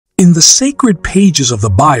In the sacred pages of the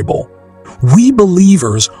Bible, we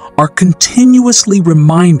believers are continuously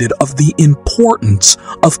reminded of the importance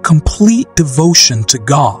of complete devotion to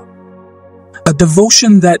God. A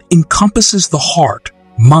devotion that encompasses the heart,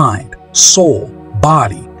 mind, soul,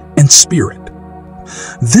 body, and spirit.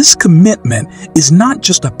 This commitment is not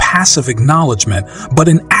just a passive acknowledgement, but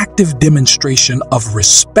an active demonstration of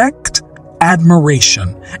respect,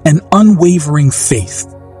 admiration, and unwavering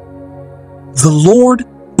faith. The Lord,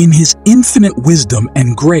 in His infinite wisdom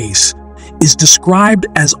and grace, is described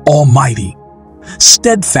as almighty,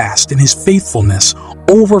 steadfast in His faithfulness,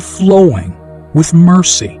 overflowing with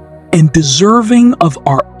mercy, and deserving of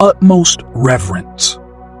our utmost reverence.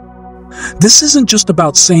 This isn't just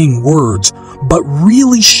about saying words, but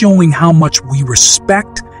really showing how much we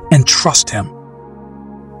respect and trust Him.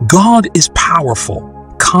 God is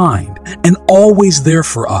powerful, kind, and always there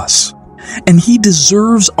for us, and He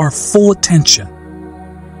deserves our full attention.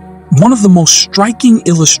 One of the most striking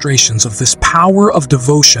illustrations of this power of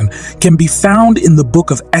devotion can be found in the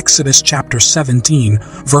book of Exodus chapter 17,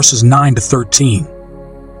 verses 9 to 13.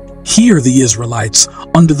 Here the Israelites,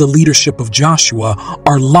 under the leadership of Joshua,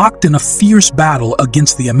 are locked in a fierce battle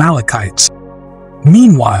against the Amalekites.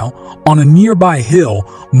 Meanwhile, on a nearby hill,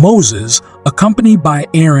 Moses, accompanied by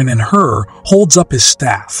Aaron and Hur, holds up his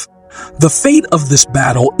staff. The fate of this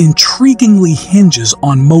battle intriguingly hinges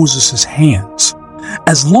on Moses' hands.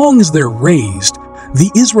 As long as they're raised,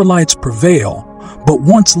 the Israelites prevail, but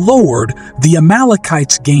once lowered, the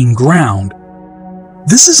Amalekites gain ground.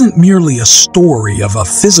 This isn't merely a story of a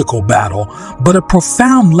physical battle, but a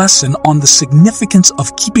profound lesson on the significance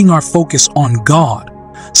of keeping our focus on God,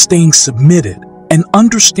 staying submitted, and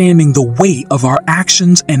understanding the weight of our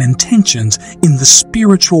actions and intentions in the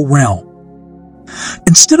spiritual realm.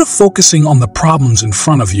 Instead of focusing on the problems in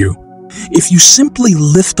front of you, if you simply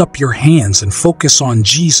lift up your hands and focus on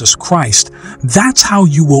Jesus Christ, that's how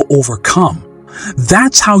you will overcome.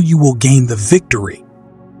 That's how you will gain the victory.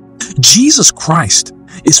 Jesus Christ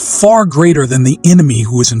is far greater than the enemy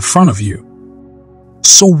who is in front of you.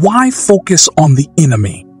 So why focus on the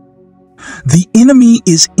enemy? The enemy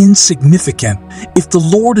is insignificant if the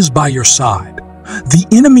Lord is by your side. The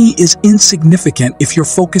enemy is insignificant if your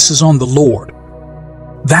focus is on the Lord.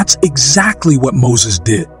 That's exactly what Moses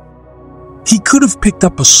did. He could have picked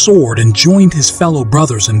up a sword and joined his fellow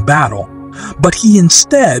brothers in battle, but he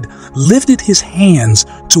instead lifted his hands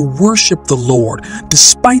to worship the Lord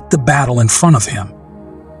despite the battle in front of him.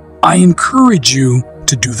 I encourage you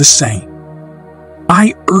to do the same.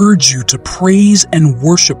 I urge you to praise and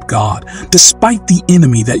worship God despite the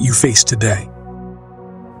enemy that you face today.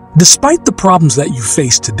 Despite the problems that you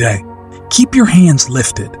face today, keep your hands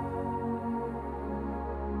lifted.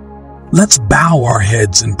 Let's bow our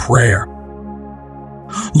heads in prayer.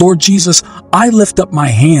 Lord Jesus, I lift up my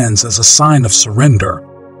hands as a sign of surrender.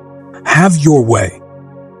 Have your way,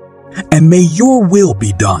 and may your will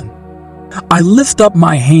be done. I lift up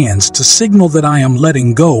my hands to signal that I am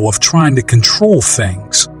letting go of trying to control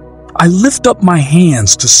things. I lift up my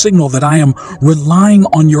hands to signal that I am relying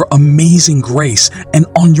on your amazing grace and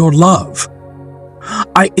on your love.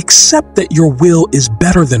 I accept that your will is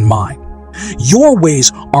better than mine. Your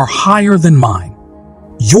ways are higher than mine.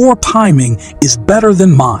 Your timing is better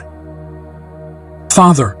than mine.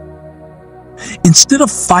 Father, instead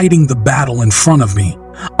of fighting the battle in front of me,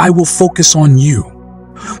 I will focus on you,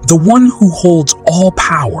 the one who holds all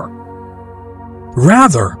power.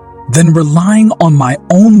 Rather than relying on my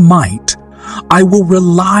own might, I will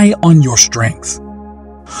rely on your strength.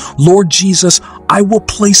 Lord Jesus, I will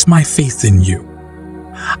place my faith in you.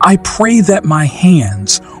 I pray that my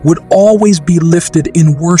hands would always be lifted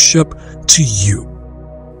in worship to you.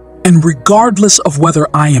 And regardless of whether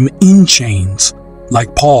I am in chains,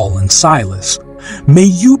 like Paul and Silas, may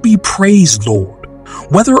you be praised, Lord.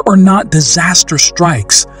 Whether or not disaster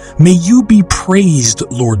strikes, may you be praised,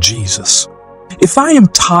 Lord Jesus. If I am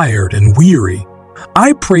tired and weary,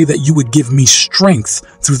 I pray that you would give me strength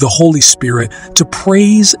through the Holy Spirit to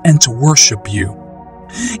praise and to worship you.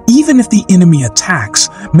 Even if the enemy attacks,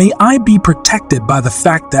 may I be protected by the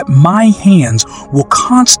fact that my hands will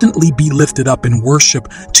constantly be lifted up in worship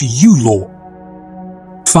to you, Lord.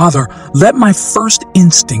 Father, let my first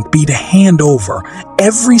instinct be to hand over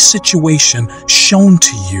every situation shown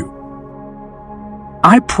to you.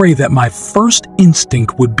 I pray that my first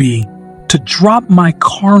instinct would be to drop my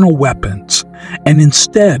carnal weapons and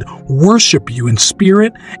instead worship you in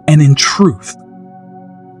spirit and in truth.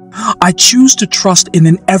 I choose to trust in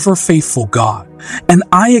an ever-faithful God, and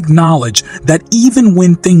I acknowledge that even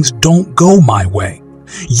when things don't go my way,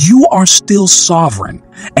 you are still sovereign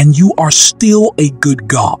and you are still a good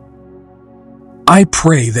God. I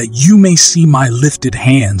pray that you may see my lifted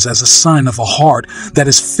hands as a sign of a heart that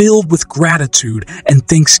is filled with gratitude and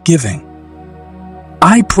thanksgiving.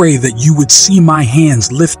 I pray that you would see my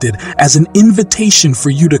hands lifted as an invitation for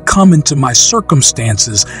you to come into my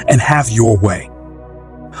circumstances and have your way.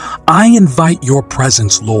 I invite your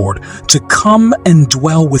presence, Lord, to come and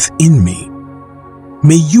dwell within me.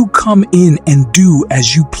 May you come in and do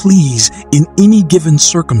as you please in any given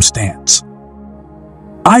circumstance.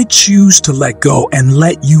 I choose to let go and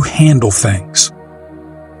let you handle things.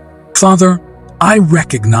 Father, I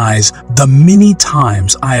recognize the many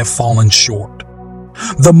times I have fallen short,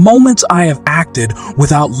 the moments I have acted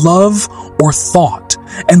without love or thought,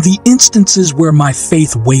 and the instances where my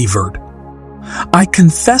faith wavered. I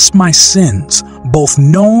confess my sins, both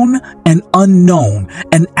known and unknown,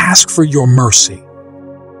 and ask for your mercy.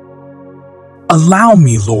 Allow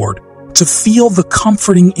me, Lord, to feel the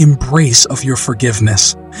comforting embrace of your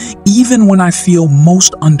forgiveness, even when I feel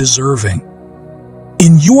most undeserving.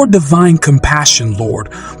 In your divine compassion,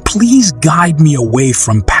 Lord, please guide me away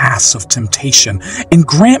from paths of temptation and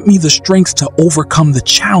grant me the strength to overcome the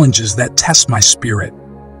challenges that test my spirit.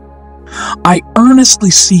 I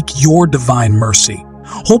earnestly seek your divine mercy,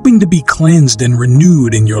 hoping to be cleansed and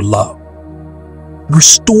renewed in your love.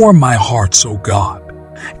 Restore my heart, O God,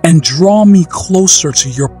 and draw me closer to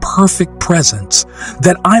your perfect presence,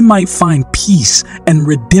 that I might find peace and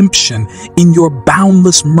redemption in your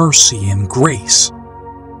boundless mercy and grace.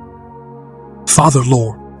 Father,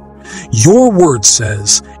 Lord, your word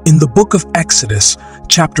says in the book of Exodus,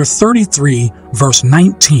 chapter 33, verse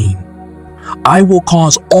 19, I will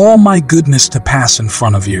cause all my goodness to pass in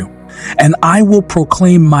front of you, and I will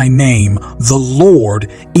proclaim my name, the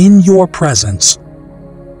Lord, in your presence.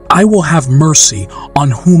 I will have mercy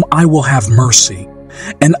on whom I will have mercy,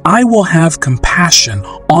 and I will have compassion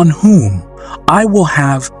on whom I will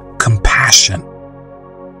have compassion.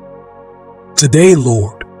 Today,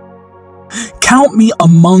 Lord, count me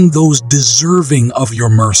among those deserving of your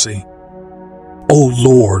mercy. O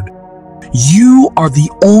Lord, you are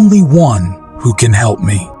the only one who can help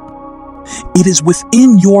me. It is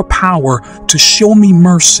within your power to show me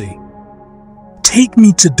mercy. Take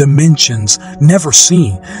me to dimensions never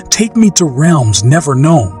seen. Take me to realms never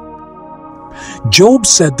known. Job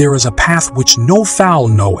said there is a path which no fowl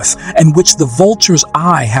knoweth, and which the vulture's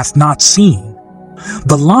eye hath not seen.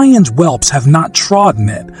 The lion's whelps have not trodden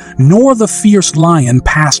it, nor the fierce lion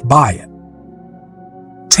passed by it.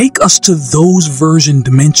 Take us to those virgin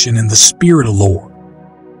dimension in the Spirit, O Lord.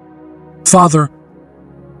 Father,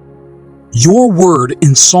 your word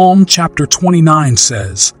in Psalm chapter 29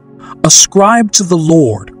 says, ascribe to the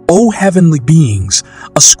Lord, O heavenly beings,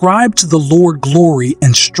 ascribe to the Lord glory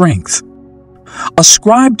and strength.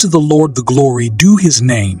 Ascribe to the Lord the glory due his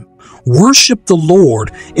name. Worship the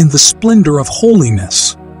Lord in the splendor of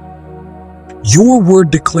holiness. Your word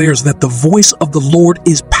declares that the voice of the Lord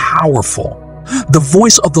is powerful. The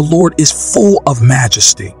voice of the Lord is full of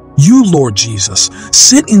majesty. You, Lord Jesus,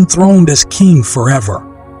 sit enthroned as King forever.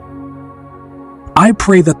 I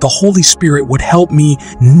pray that the Holy Spirit would help me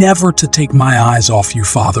never to take my eyes off you,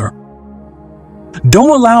 Father. Don't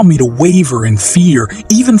allow me to waver in fear,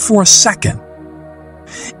 even for a second.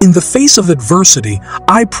 In the face of adversity,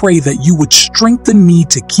 I pray that you would strengthen me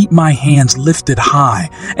to keep my hands lifted high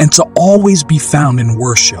and to always be found in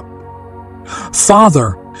worship.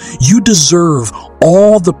 Father, you deserve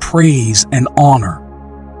all the praise and honor.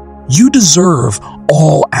 You deserve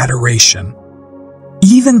all adoration.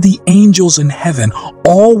 Even the angels in heaven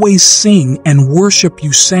always sing and worship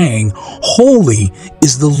you, saying, Holy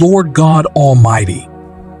is the Lord God Almighty,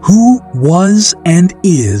 who was and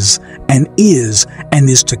is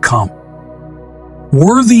to come.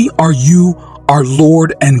 Worthy are you, our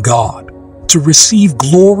Lord and God, to receive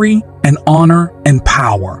glory and honor and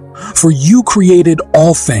power, for you created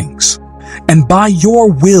all things, and by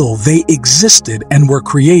your will they existed and were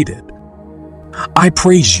created. I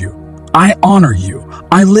praise you. I honor you.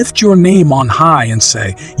 I lift your name on high and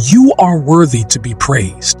say, you are worthy to be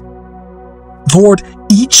praised. Lord,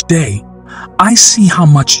 each day, I see how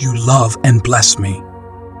much you love and bless me.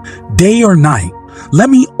 Day or night, let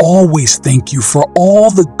me always thank you for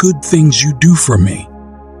all the good things you do for me.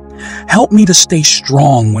 Help me to stay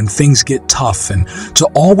strong when things get tough and to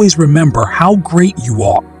always remember how great you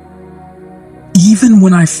are. Even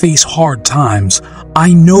when I face hard times,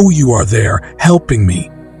 I know you are there helping me.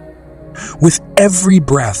 With every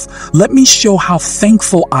breath, let me show how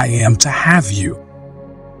thankful I am to have you.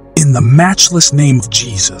 In the matchless name of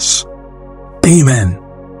Jesus. Amen.